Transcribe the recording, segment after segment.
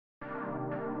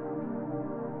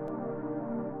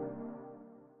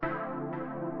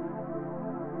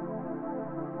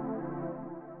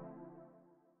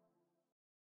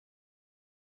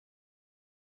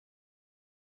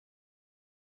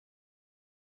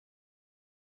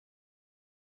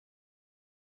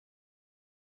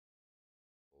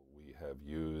have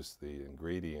used the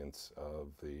ingredients of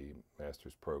the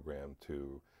master's program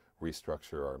to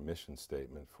restructure our mission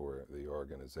statement for the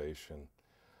organization.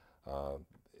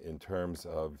 In terms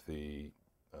of the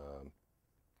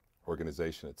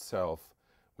organization itself,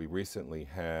 we recently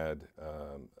had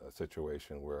a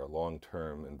situation where a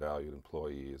long-term and valued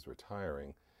employee is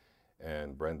retiring,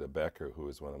 and Brenda Becker, who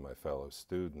is one of my fellow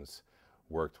students,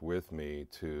 worked with me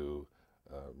to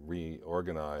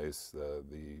reorganize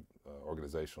the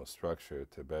organizational structure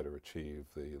to better achieve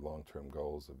the long-term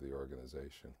goals of the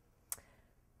organization.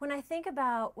 When I think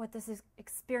about what this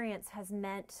experience has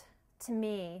meant to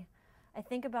me, I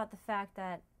think about the fact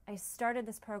that I started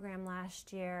this program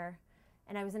last year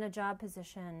and I was in a job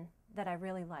position that I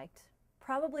really liked.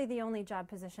 Probably the only job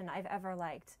position I've ever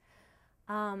liked.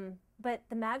 But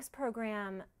the MAGS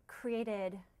program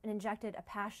created and injected a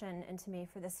passion into me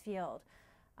for this field.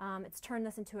 It's turned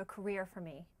this into a career for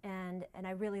me, and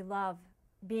I really love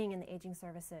being in the aging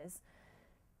services.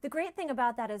 The great thing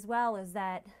about that as well is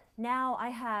that now I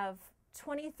have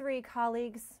 23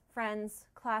 colleagues, friends,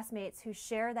 classmates who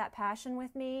share that passion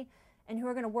with me and who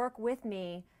are going to work with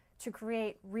me to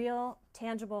create real,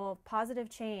 tangible, positive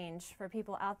change for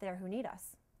people out there who need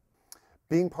us.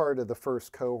 Being part of the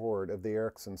first cohort of the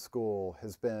Erickson School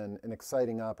has been an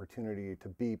exciting opportunity to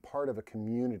be part of a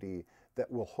community that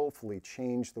will hopefully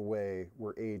change the way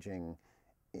we're aging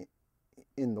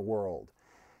in the world.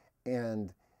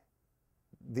 And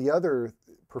the other,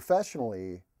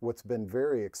 professionally, what's been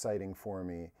very exciting for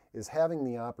me is having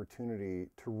the opportunity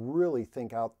to really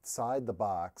think outside the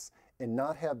box and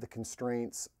not have the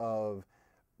constraints of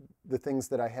the things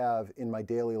that I have in my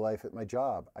daily life at my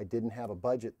job. I didn't have a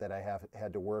budget that I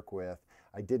had to work with.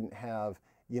 I didn't have,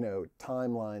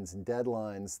 timelines and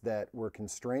deadlines that were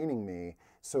constraining me.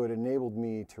 So it enabled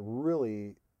me to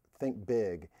really think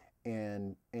big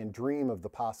and dream of the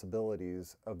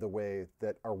possibilities of the way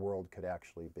that our world could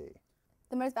actually be.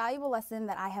 The most valuable lesson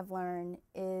that I have learned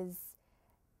is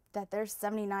that there's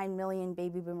 79 million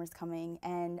baby boomers coming,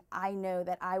 and I know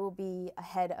that I will be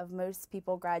ahead of most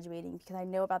people graduating because I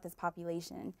know about this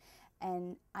population,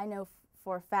 and I know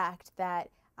for a fact that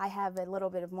I have a little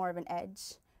bit of more of an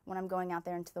edge when I'm going out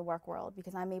there into the work world,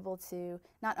 because I'm able to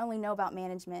not only know about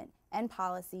management and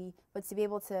policy, but to be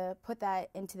able to put that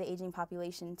into the aging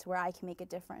population to where I can make a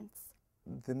difference.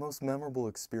 The most memorable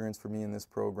experience for me in this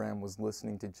program was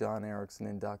listening to John Erickson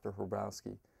and Dr.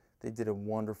 Hrabowski. They did a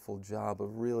wonderful job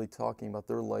of really talking about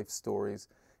their life stories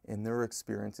and their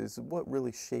experiences, what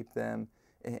really shaped them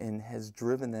and has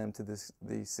driven them to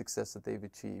the success that they've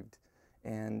achieved.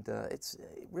 And it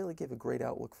really gave a great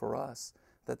outlook for us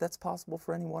that that's possible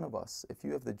for any one of us. If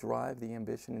you have the drive, the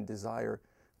ambition, and desire,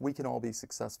 we can all be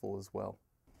successful as well.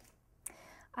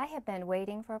 I have been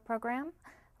waiting for a program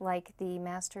like the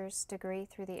master's degree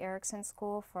through the Erickson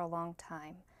School for a long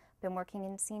time. Been working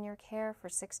in senior care for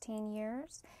 16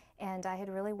 years, and I had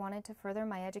really wanted to further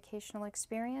my educational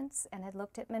experience and had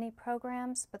looked at many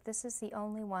programs, but this is the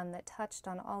only one that touched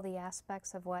on all the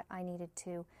aspects of what I needed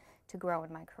to grow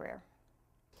in my career.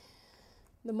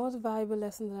 The most valuable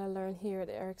lesson that I learned here at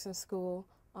the Erickson School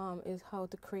is how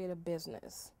to create a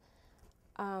business.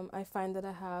 I find that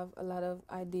I have a lot of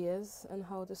ideas on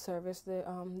how to service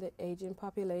the aging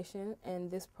population,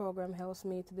 and this program helps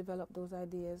me to develop those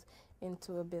ideas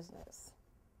into a business,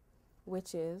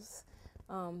 which is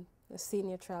the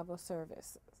senior travel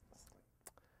service.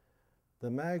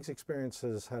 The MAGS experience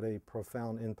has had a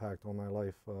profound impact on my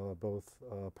life, both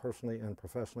personally and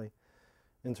professionally,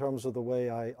 in terms of the way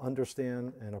I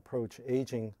understand and approach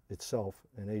aging itself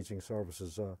and aging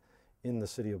services in the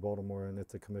city of Baltimore and at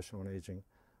the Commission on Aging.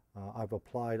 I've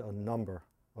applied a number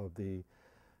of the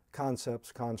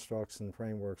concepts, constructs, and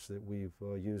frameworks that we've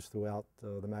used throughout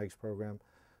the MAGS program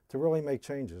to really make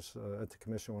changes at the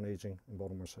Commission on Aging in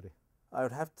Baltimore City. I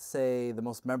would have to say the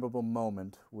most memorable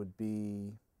moment would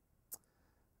be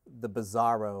the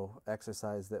Bizarro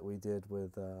exercise that we did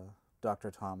with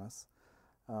Dr. Thomas.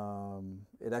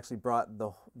 It actually brought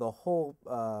the whole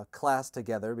class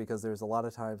together, because there's a lot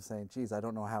of times saying, geez, I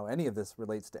don't know how any of this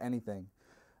relates to anything.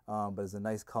 But it's a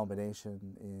nice combination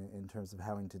in terms of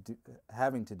having to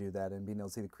do that and being able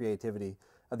to see the creativity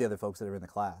of the other folks that are in the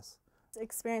class. The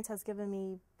experience has given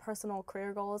me personal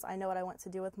career goals. I know what I want to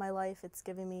do with my life. It's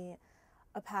given me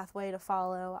a pathway to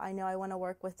follow. I know I want to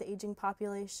work with the aging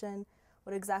population.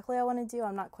 What exactly I want to do,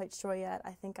 I'm not quite sure yet.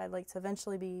 I think I'd like to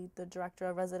eventually be the director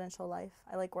of residential life.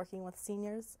 I like working with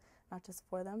seniors, not just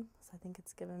for them. So I think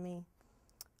it's given me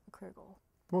a career goal.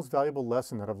 The most valuable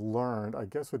lesson that I've learned, I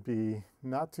guess, would be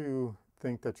not to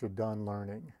think that you're done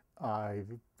learning. I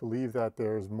believe that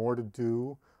there's more to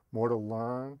do, more to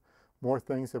learn, more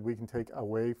things that we can take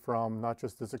away from not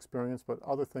just this experience, but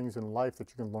other things in life that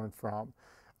you can learn from.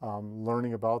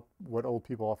 Learning about what old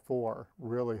people are for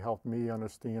really helped me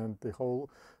understand the whole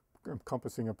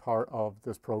encompassing a part of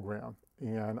this program.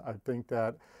 And I think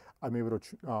that I'm able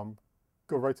to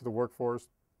go right to the workforce,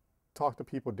 talk to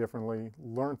people differently,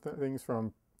 learn things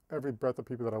from every breadth of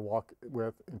people that I walk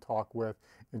with and talk with,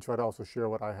 and try to also share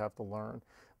what I have to learn.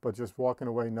 But just walking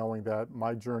away knowing that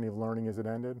my journey of learning isn't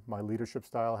ended, my leadership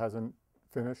style hasn't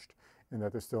finished, and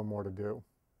that there's still more to do.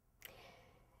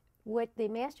 What the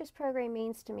master's program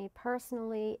means to me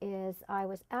personally is I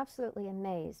was absolutely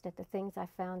amazed at the things I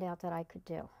found out that I could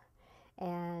do.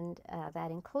 And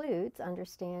that includes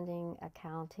understanding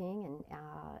accounting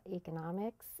and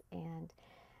economics and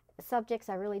subjects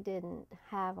I really didn't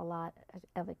have a lot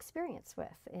of experience with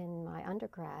in my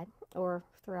undergrad or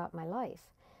throughout my life.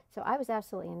 So I was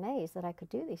absolutely amazed that I could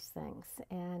do these things.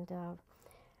 And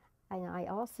I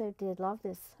also did love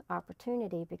this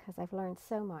opportunity because I've learned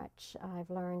so much. I've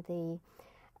learned the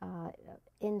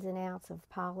ins and outs of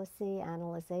policy,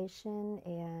 analyzation,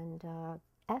 and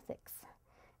ethics,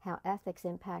 how ethics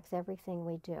impacts everything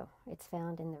we do. It's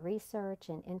found in the research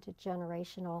and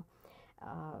intergenerational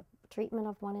treatment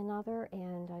of one another,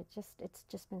 and it's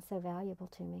just been so valuable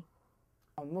to me.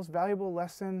 The most valuable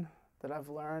lesson that I've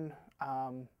learned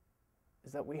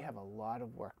is that we have a lot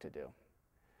of work to do.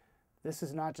 This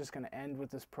is not just going to end with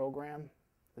this program.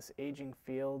 This aging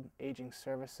field, aging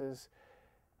services,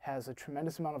 has a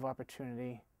tremendous amount of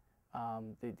opportunity.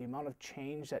 The amount of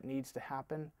change that needs to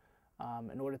happen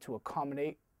in order to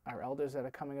accommodate our elders that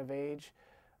are coming of age.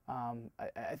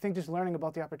 I think just learning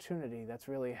about the opportunity that's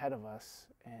really ahead of us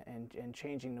and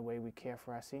changing the way we care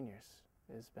for our seniors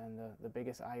has been the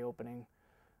biggest eye-opening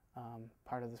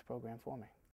part of this program for me.